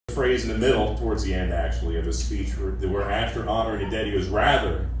phrase in the middle, towards the end actually, of his speech, where after honoring the dead, he was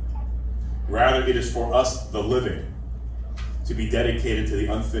rather it is for us, the living, to be dedicated to the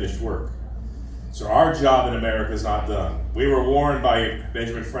unfinished work. So our job in America is not done. We were warned by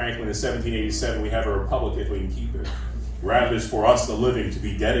Benjamin Franklin in 1787, we have a republic if we can keep it. Rather, it is for us, the living, to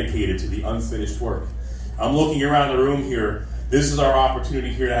be dedicated to the unfinished work. I'm looking around the room here. This is our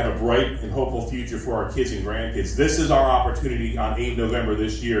opportunity here to have a bright and hopeful future for our kids and grandkids. This is our opportunity on 8 November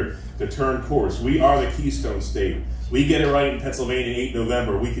this year to turn course. We are the Keystone State. We get it right in Pennsylvania 8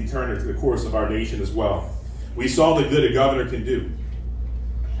 November. We can turn it to the course of our nation as well. We saw the good a governor can do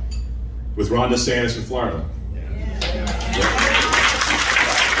with Ron DeSantis in Florida.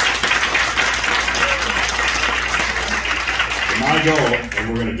 My goal, and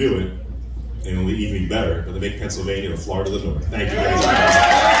we're going to do it, and it'll be even better, but to make Pennsylvania the Florida of the North. Thank you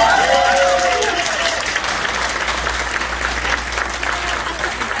guys.